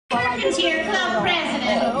Perkins here, club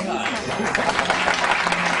president.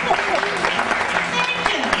 Thank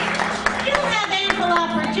you. You'll have ample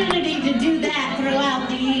opportunity to do that throughout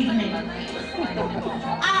the evening.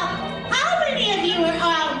 How many of you,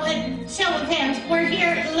 show of hands, were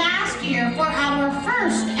here last year for our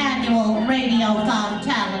first annual Radiothon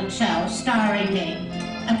talent show starring me?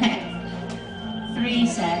 Okay. 3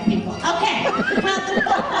 sad people. Okay.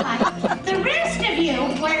 Well, the rest of you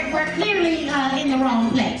were clearly in the wrong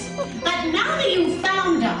place. But now that you've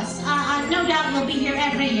found us, no doubt we'll be here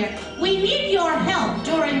every year. We need your help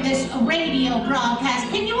during this radio broadcast.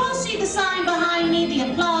 Can you all see the sign behind me, the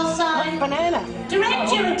applause sign? Banana.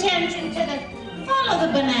 Direct your attention to the... Follow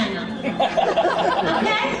the banana.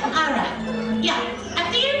 Okay? All right. Yeah.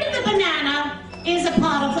 At the end of the banana is a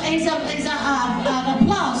pot of an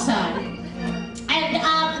applause sign.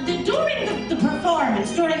 And during the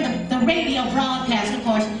performance, during the radio broadcast, of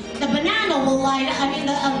course, the banana will light up. I mean,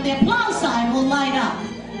 the applause sign will light up.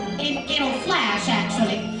 It'll flash,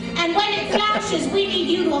 actually. And when it flashes, we need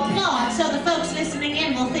you to applaud so the folks listening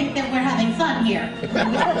in will think that we're having fun here.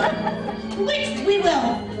 Which we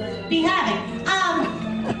will be having.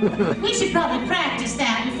 We should probably practice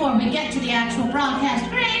that before we get to the actual broadcast.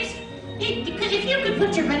 Graves, if you could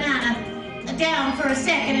put your banana down for a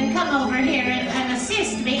second and come over here and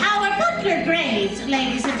assist me. Our butler Graves,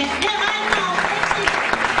 ladies and gentlemen. No, I know.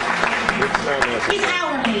 He's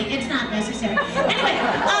hourly. It's not necessary. Anyway,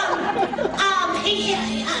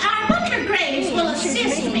 our butler Graves will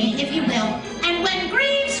assist me, if you will. And when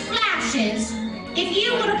Graves flashes, if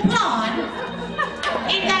you would applaud,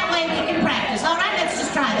 in that way we can practice. All right, let's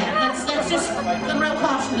just try that. Let's just throw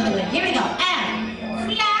caution to the wind. Here we go. And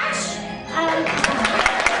flash.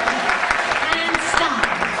 And stop.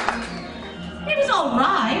 It was all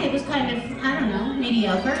right. It was kind of, I don't know,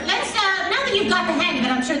 mediocre. Let's, now that you've got the hang of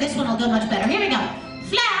it, I'm sure this one will go much better. Here we go.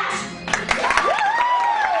 Flash.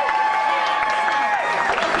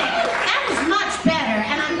 Okay, that was much better.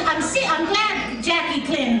 And I'm glad, Jackie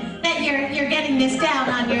Klin, that you're getting this down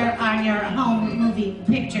on your home movie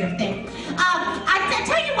picture thing. I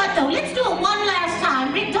tell you what though, let's do it one last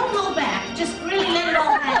time. Rick, don't hold back. Just really let it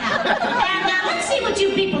all hang out. And let's see what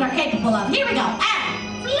you people are capable of. Here we go.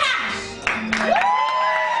 And flash.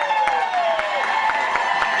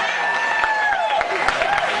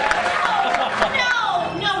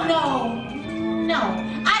 No.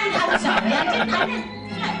 I'm sorry. I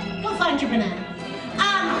didn't. Go find your banana.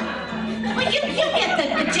 Well, you get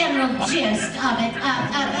the general gist of it.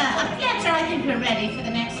 Fletcher, I think we're ready for the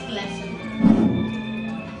next lesson.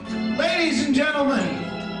 Ladies and gentlemen,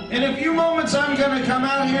 in a few moments I'm going to come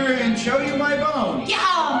out here and show you my bone.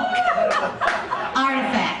 Yeah,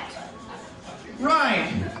 artifact. Right.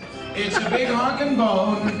 It's a big honking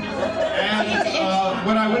bone, and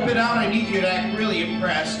when I whip it out, I need you to act really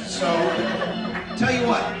impressed. So, tell you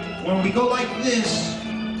what, when we go like this,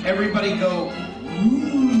 everybody go,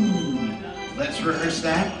 ooh. Let's rehearse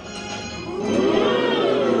that. Ooh.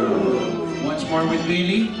 Once more with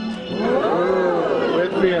Billy.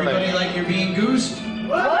 With Billy. Everybody like you're being goosed?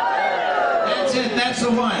 That's it, that's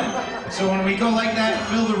the one. So when we go like that,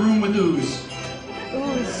 fill the room with ooze.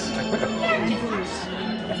 Ooze.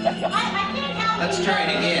 Let's try it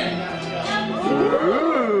again.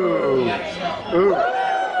 Ooh. Ooh.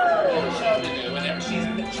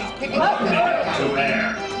 To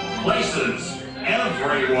air. Places.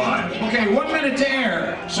 Everyone. Okay, 1 minute to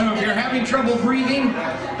air. So if you're having trouble breathing,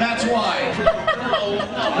 that's why.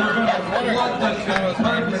 We're going to flood the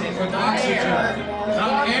carpet with oxygen.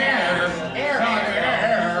 Not air. Not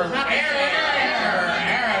air. Not air.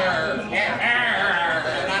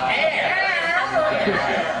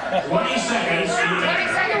 20 seconds.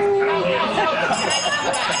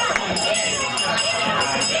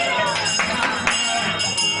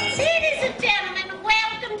 Ladies and gentlemen,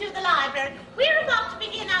 welcome to the library. We're about to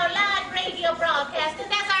begin our live radio broadcast,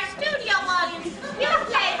 and as our studio audience, we'll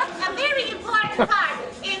play a very important part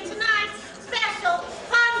in tonight's special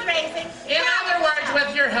fundraising. In other words,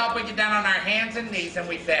 with your help, we get down on our hands and knees and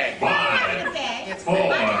we beg. 5, It's 4,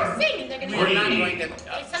 They're singing. They're going to We're not going to...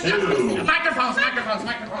 Microphones.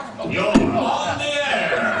 You're on the air.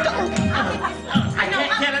 I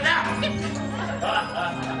can't get it out.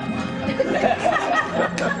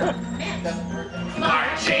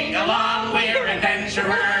 Marching along, we're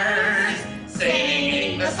adventurers,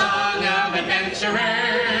 singing the song of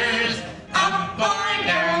adventurers. Up or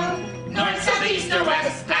down, north, south, east, or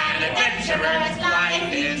west, an adventurer's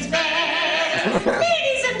life is best.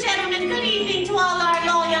 Ladies and gentlemen, good evening to all our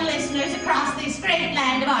loyal listeners across this great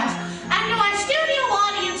land of ours, and to our studio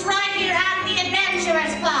audience right here at the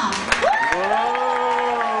Adventurers Club.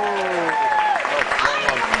 I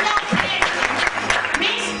would like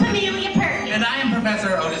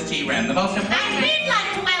And the most important And we'd like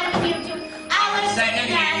to welcome you to our second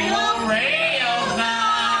annual Radio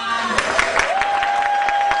Club.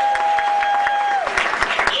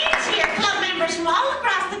 Each year, club members from all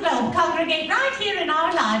across the globe congregate right here in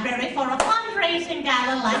our library for a fundraising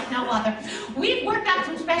gala like no other. We've worked out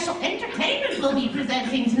some special entertainment we'll be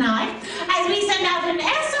presenting tonight as we send out an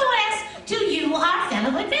SOS to you, our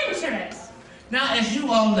fellow adventurers. Now, as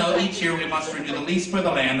you all know, each year we must renew the lease for the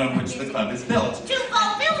land on which the club is built. To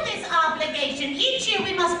fulfill this obligation, each year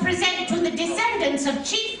we must present to the descendants of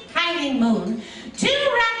Chief Hanging Moon 2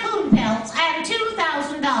 raccoon pelts and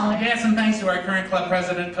 $2,000. Yes, and thanks to our current club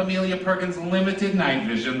president, Camellia Perkins' limited night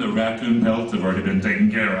vision, the raccoon pelts have already been taken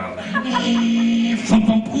care of. I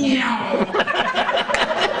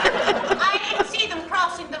didn't see them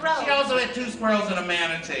crossing the road. She also had 2 squirrels and a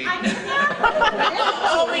manatee. I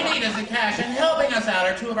All we need is the cash, and helping us out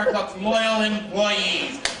are 2 of our club's loyal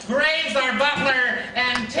employees. Graves, our butler,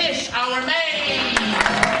 and Tish, our maid.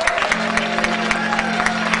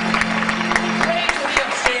 Graves will be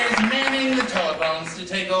upstairs manning the telephones to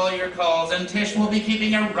take all your calls, and Tish will be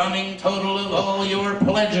keeping a running total of all your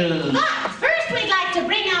pledges. But first we'd like to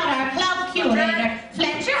bring out our club curator,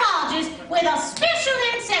 Fletcher Hodges, with a special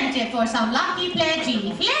incentive for some lucky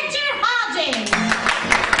pledgee. Fletcher Hodges!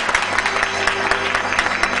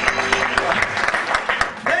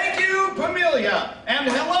 Thank you, Pamelia, and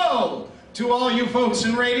hello to all you folks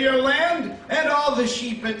in Radio Land and all the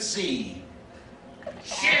sheep at sea.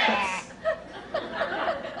 Ships!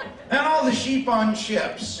 And all the sheep on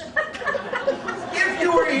ships. If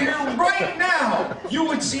you were here right now, you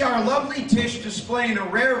would see our lovely Tish displaying a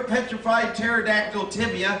rare petrified pterodactyl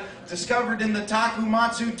tibia discovered in the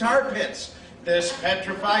Takumatsu tar pits. This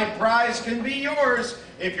petrified prize can be yours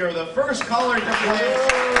if you're the first caller to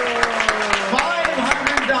pledge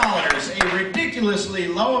 $500, a ridiculously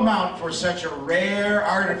low amount for such a rare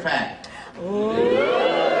artifact. So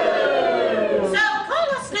call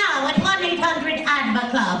us now at 1-800-ADVA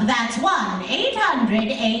Club. That's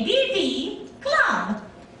 1-800-ADV-CLUB.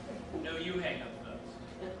 No, you hang up those.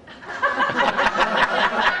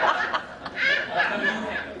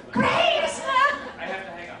 Graves! I have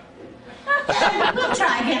to hang up. We'll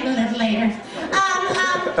try again a little later.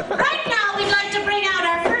 Right now, we'd like to bring out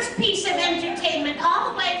our first piece of entertainment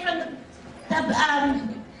all the way from the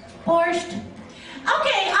Borscht.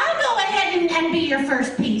 Okay, I'll go ahead and be your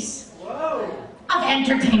first piece. Whoa! Of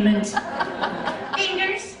entertainment.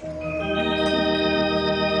 Fingers.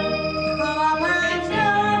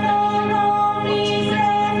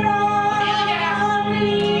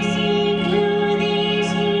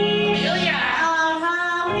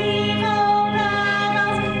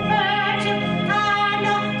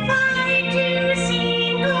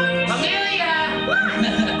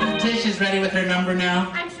 Ready with her number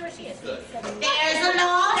now? I'm sure she is. There's a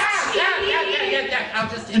lost Yeah. I'll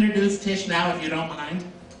just introduce Tish now, if you don't mind.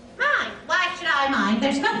 Mind? Why should I mind?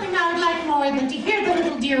 There's nothing I would like more than to hear the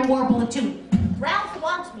little dear warble a tune. Ralph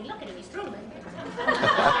wants me. Look at him, he's drooling.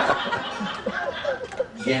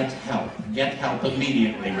 Get help. Get help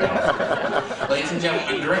immediately, Ralph. Ladies and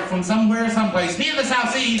gentlemen, direct from somewhere, someplace, near the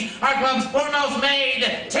South Seas, our club's foremost maid,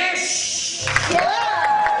 Tish!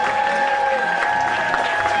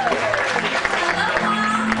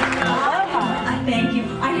 Thank you.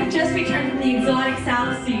 I have just returned from the exotic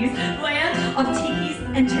South Seas, land of tikis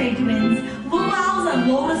and trade winds, luau's and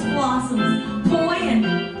lotus blossoms, poi and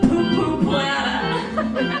poo-poo plata.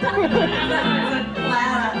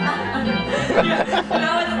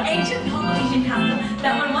 That was an ancient Polynesian custom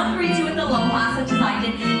that when one greets you with aloha, such as I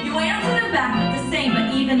did, you answer them back with the same,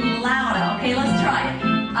 but even louder. Okay, let's try it.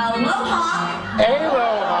 Aloha!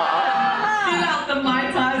 Aloha! Get out the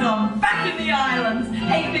Mai Tais, I'm back in the islands.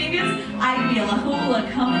 Hey, fingers, I feel a hula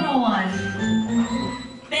coming on.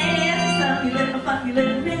 There's some little funky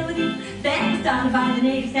little melody. Then start to find the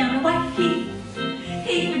native sound of Waikiki.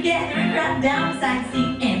 He would gather and crowd down beside the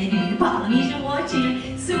sea, and they do the Polynesian war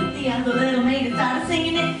chant. Soon the other little maid started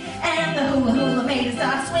singing it, and the hula hula maid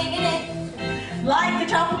started swinging it. Like a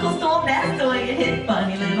tropical storm, that's the way it hit.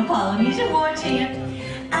 Funny little Polynesian war chant.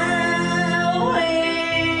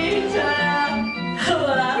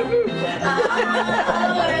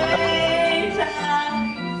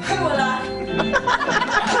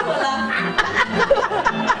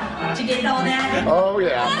 Did you get all that? Oh,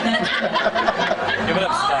 yeah. Give it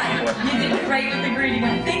up, All right, you did great with the greeting. I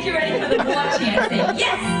think you're ready for the war chant. Say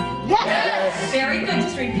yes! Yes! Very good.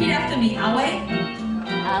 Just repeat after me. Awe.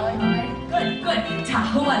 Good.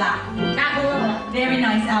 Tahuala. Very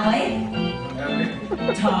nice. Awe.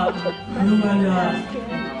 Tahuala.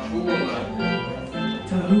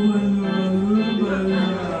 Tahuala.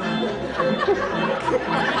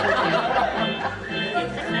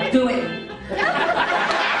 Do it.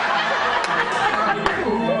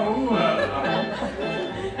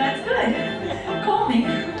 That's good. Call me.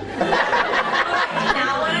 Alright,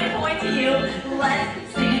 now when I point to you,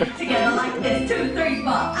 let's sing it together like this. 2, 3,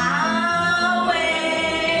 4. Awe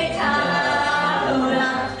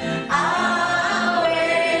Tahula. Awe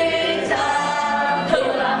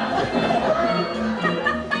Tahula.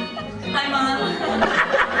 Hi, Mom.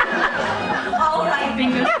 Alright,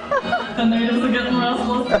 fingers. The natives are getting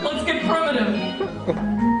restless. Let's get primitive.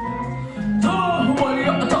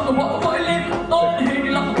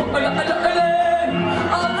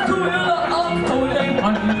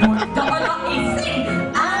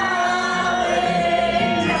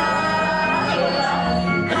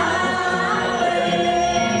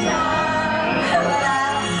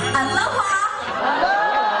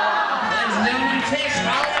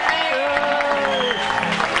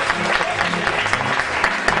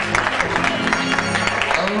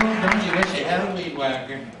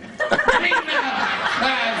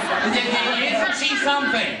 Isn't she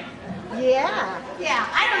something? Yeah. Yeah,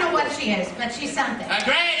 I don't know what she is, but she's something.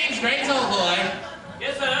 Grace, old boy.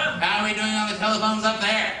 Yes, sir. How are we doing on the telephones up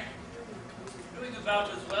there? Doing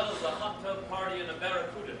about as well as a hot tub party in a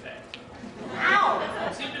barracuda tank. Ow!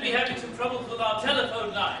 We seem to be having some troubles with our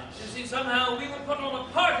telephone lines. You see, somehow we were put on a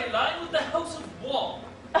party line with the House of Wong.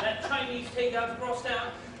 That Chinese takeout across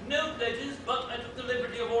town. No pledges, but I took the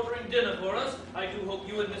liberty of ordering dinner for us. I do hope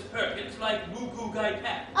you and Miss Perkins like Moo Gai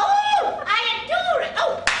Pat. Oh, I adore it.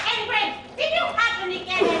 Oh, and Greg, did you happen to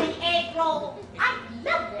get any egg roll? I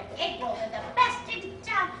love the egg roll. They're the best in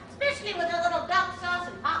town, especially with a little duck sauce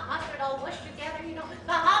and hot mustard all mushed together, you know.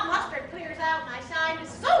 The hot mustard clears out my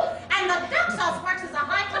sinuses. Oh, and the duck sauce works as a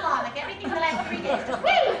high caloric, everything that I ever eat.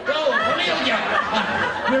 Oh, Amelia!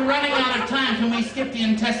 We're running out of time. Can we skip the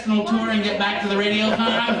intestinal tour and get back to the radio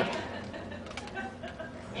time?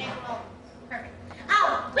 Perfect.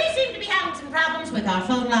 Oh, we seem to be having some problems with our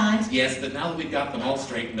phone lines. Yes, but now that we've got them all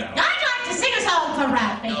straightened out. I'd like to sing a song for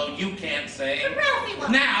Ralphie. No, you can't sing. For Ralphie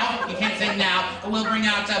one. Now, you can't sing now, but we'll bring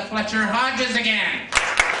out Fletcher Hodges again.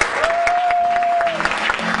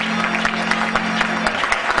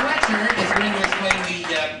 Fletcher is going to explain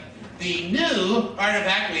the new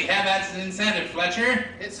artifact we have as an incentive, Fletcher.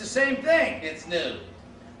 It's the same thing. It's new.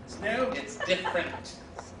 It's new. It's different.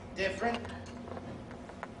 It's different.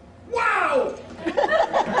 Wow!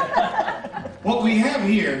 What we have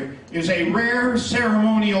here is a rare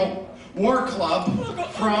ceremonial war club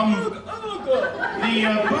from the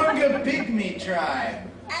Bunga Pygmy tribe.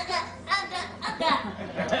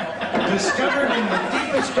 Discovered in the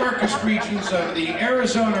deepest, darkest regions of the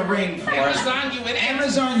Arizona rainforest.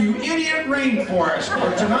 Amazon, you idiot rainforest.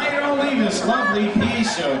 For tonight only, this lovely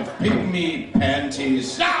piece of pygmy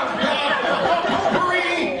panties. Free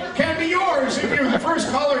can be yours if you're the first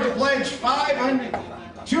caller to pledge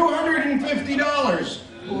 $250.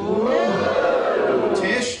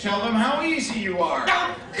 Tish, tell them how easy you are.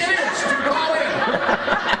 It is to call in.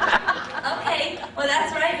 Okay, well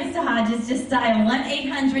that's right, Mr. Hodges. Just dial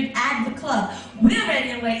 1-800-ADD-THE-CLUB. We're ready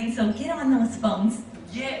and waiting, so get on those phones.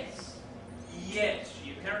 Yes. Yes,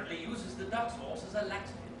 she apparently uses the duck sauce as a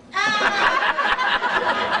laxative.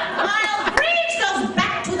 While Bridge goes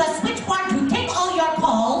back to the switchboard to take all your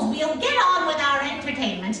calls, we'll get on with our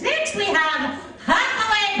entertainment. Next we have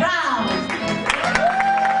Hathaway Brown.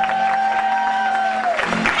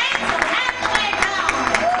 Handsome Hathaway Brown.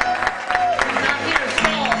 He's not here.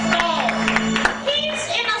 Stall. He's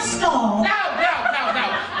in a stall. No.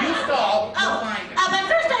 You stall. You'll Oh, find it. but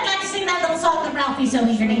first I'd like to sing that little song that Ralphie's so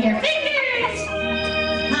eager to hear. Fingers!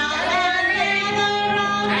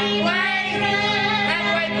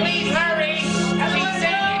 Hathaway, please hurry. She's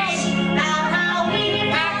singing. Now how we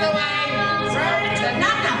Hathaway.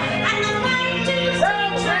 and the right to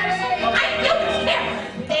I don't care.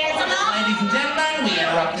 There's a law. Ladies and gentlemen, we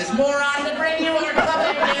interrupt this moron to bring you our club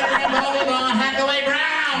theater involving on Hathaway Brown.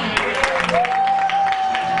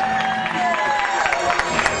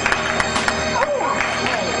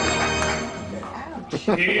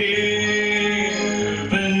 Here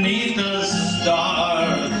beneath the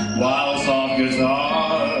stars, while soft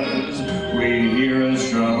guitars we hear us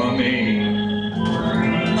strumming.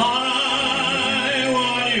 I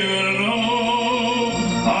want you to know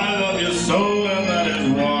I love you so, and that is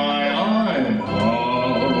why I'm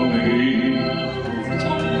calling.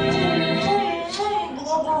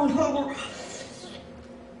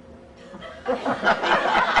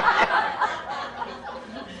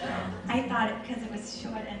 I thought it because it was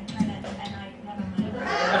short and kind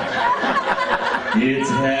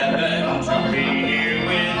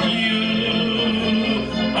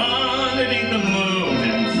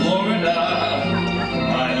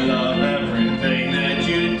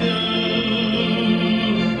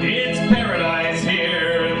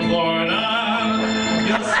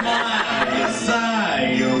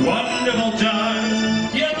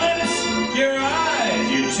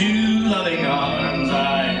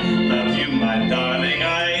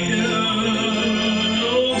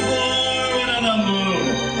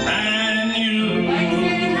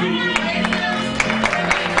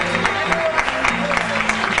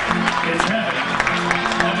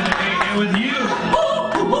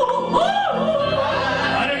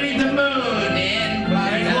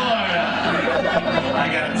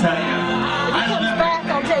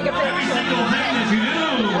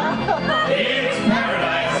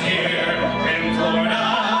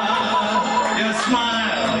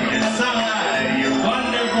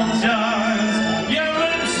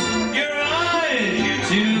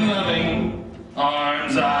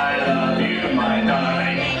arms, I love you, my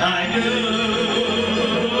darling, I do.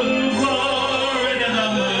 Glory to the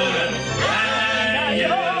moon and you.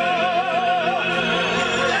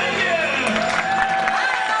 Thank you.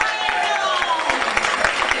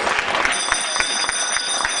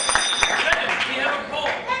 We have a call.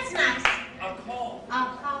 That's nice. A call.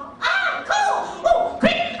 I'll call. Ah, cool! Oh,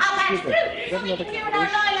 quick! I'll patch through so we can hear what our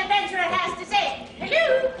loyal adventurer has to say. Hello,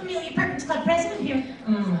 Amelia Perkins Club President here.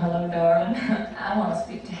 Hello, darling. I want to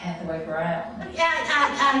speak to Hathaway Brown.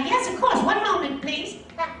 Yes, of course. One moment, please.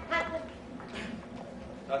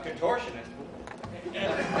 A contortionist.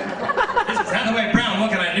 This is Hathaway Brown. What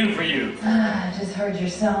can I do for you? I just heard your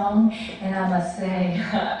song, and I must say,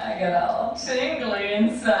 I got all tingly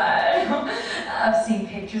inside. I've seen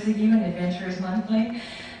pictures of you in Adventurers Monthly.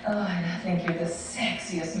 Oh, and I think you're the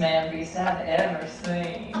sexiest man beast I've ever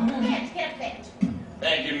seen. Get that.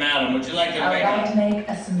 Thank you, madam. Would you like to I would make like to make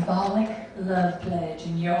a symbolic love pledge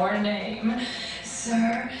in your name,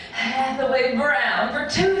 Sir Hathaway Brown, for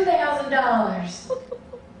 $2,000.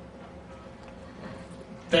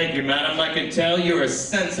 Thank you, madam. I can tell you're a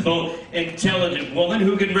sensible, intelligent woman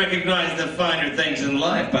who can recognize the finer things in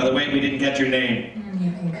life. By the way, we didn't get your name.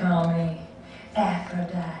 You can call me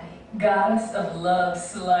Aphrodite, goddess of love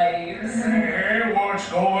slaves. Hey, what's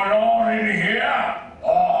going on in here?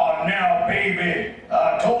 Oh, now, baby,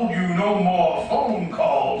 I told you no more phone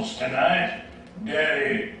calls tonight.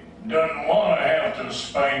 Daddy doesn't want to have to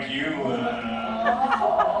spank you.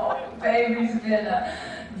 Oh, baby's been a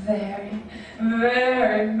very,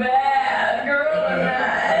 very bad girl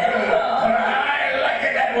tonight. I like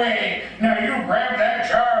it that way. Now, you grab that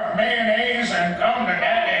jar of mayonnaise and come to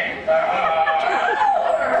Daddy.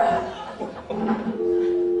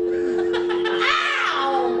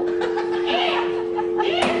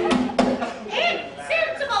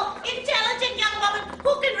 Sensible, intelligent young woman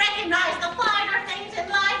who can recognize the finer things in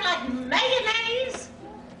life like mayonnaise.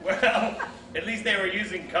 Well, at least they were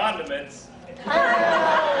using condiments. Go away.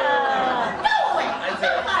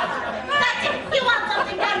 That's it. You want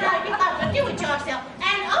something done right, you got to do it yourself.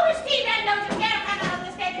 And Steve Red knows you can't run out of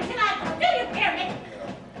the station tonight. Do you hear me?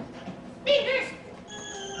 Fingers.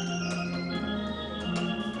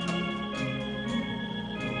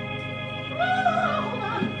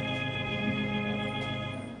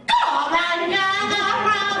 Come and gather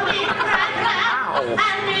round me,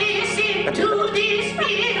 and listen to this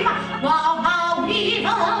hymn. While how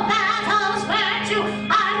evil battles virtue,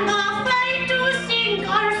 I'm afraid to sink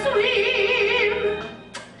or swim.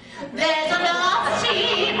 There's enough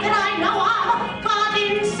sheep that I know of, caught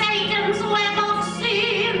in Satan's web of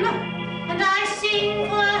sin, and I sing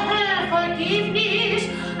for her forgiveness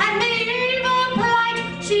and the evil plight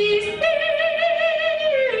she's in.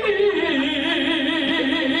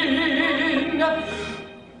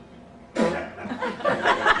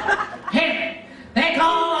 Here, they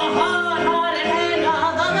call a hard-hearted hand of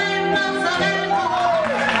the man of the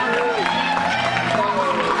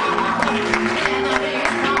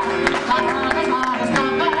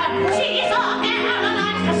she's all down and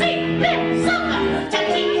likes to see them suffer. To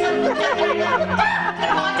tease them, to kill them,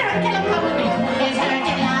 come with me. Is her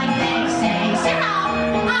delight, they say. Sit down,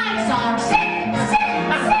 I'm sorry. Sit.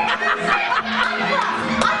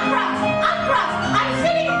 I'm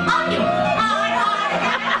sitting on you.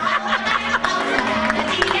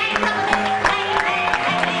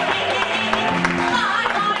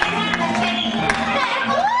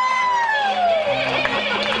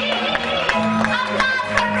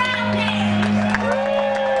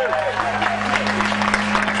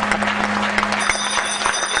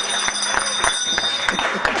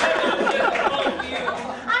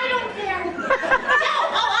 I don't care. Oh,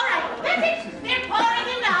 all right. That's it. They're pouring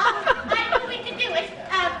in now. I think we can do it.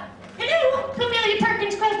 Hello, Amelia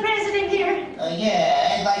Perkins Club President here.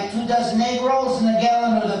 Yeah, I'd like 2 dozen egg rolls and a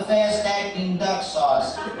gallon of the fast-acting duck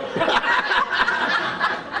sauce.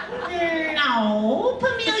 No,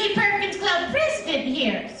 Amelia Perkins Club President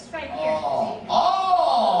here. It's right here.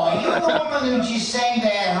 Oh, you the woman who just sang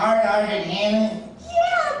that hard-hearted Hannah?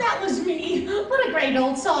 Yeah, that was me. What a great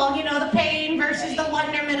old song. You know, the pain versus the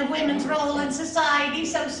wonderment of women's role in society.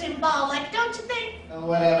 So symbolic, don't you think?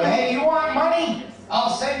 Whatever. Hey, you want money?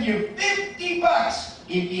 I'll send you $50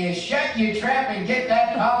 if you shut your trap and get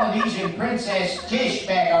that Polynesian Princess Tish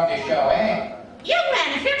back on the show, eh? Young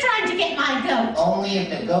man, if you're trying to get my goat. Only if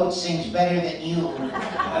the goat sings better than you. Well,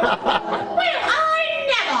 I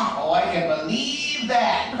never. Oh, I can believe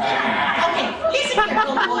that. Okay, listen here,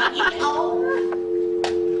 little boy.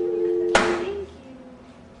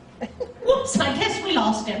 Whoops, I guess we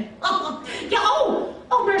lost him. Oh,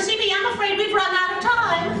 mercy me, I'm afraid we've run out of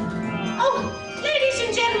time. Oh, ladies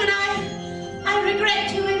and gentlemen, I regret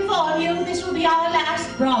to inform you this will be our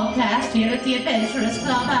last broadcast here at the Adventurers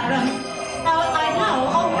Club. I know.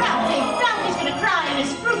 Oh, Ralphie's gonna cry in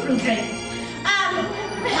his frou-frou drink.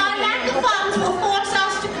 Our lack of funds will force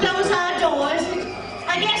us to close our doors.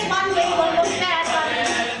 I guess one day we'll look back on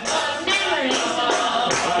memories.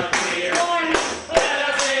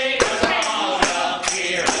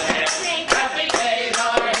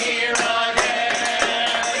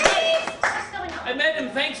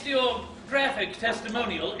 Thanks to your graphic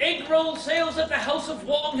testimonial, egg roll sales at the House of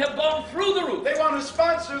Wong have gone through the roof. They want to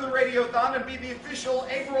sponsor the Radiothon and be the official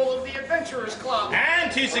egg roll of the Adventurers Club.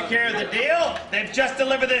 And to secure the deal, they've just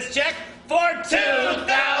delivered this check for $2,000.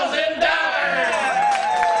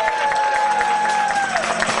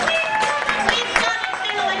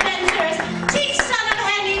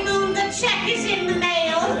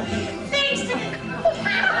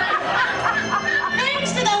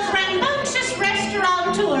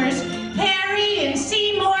 Harry and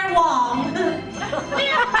Seymour Wong.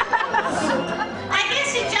 I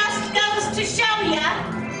guess it just goes to show you,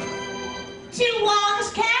 two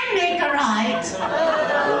Wongs can make a right.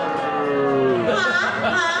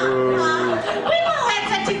 We've all had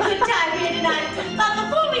such a good time here tonight. But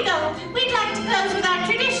before we go, we'd like to close with our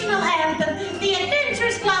traditional anthem, the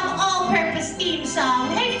Adventurers Club All-Purpose Theme Song.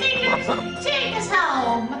 Hey, Fingers, take us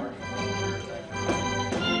home.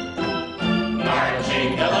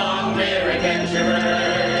 Marching along, we're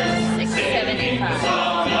adventurers, singing the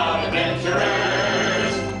song of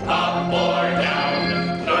adventurers. Up or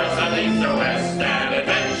down, north, south, east, or west, and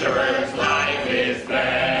adventurers' life is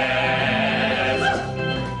best.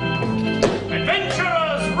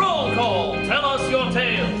 Adventurers, roll call. Tell us your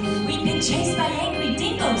tales. We've been chased by angry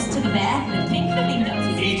dingoes, took a bath with pink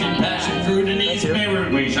flamingos. Eating passion fruit and East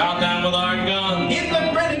Beirut, we shot down with our guns. In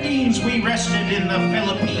the Grenadines, we rested. In the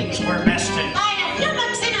Philippines, we're bested. By a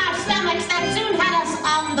flummox in our stomachs that soon had us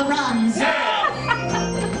on the runs.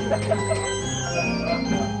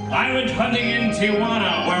 I went hunting in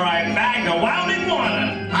Tijuana, where I bagged a wild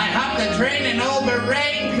iguana. I hopped the train in Old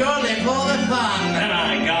Bahrain purely for the fun. Then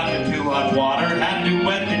I got into hot water, had to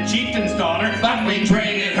wed the chieftain's daughter, But we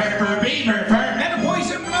traded her for beaver fur. And a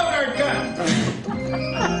poison motor gun.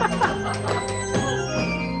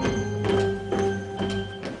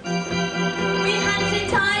 We hunted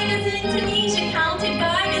tigers in Tunisia, counted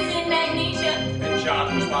tigers in Magnesia. and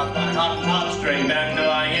shot and spot by hot string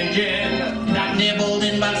dandelion gin. Got nibbled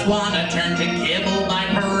in Botswana, turned to kibble by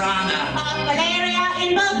piranha. Malaria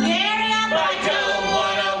in Bulgaria. By Jove,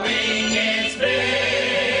 what a week it's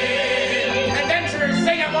been! Adventurers,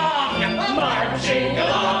 sing along! Marching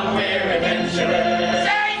along!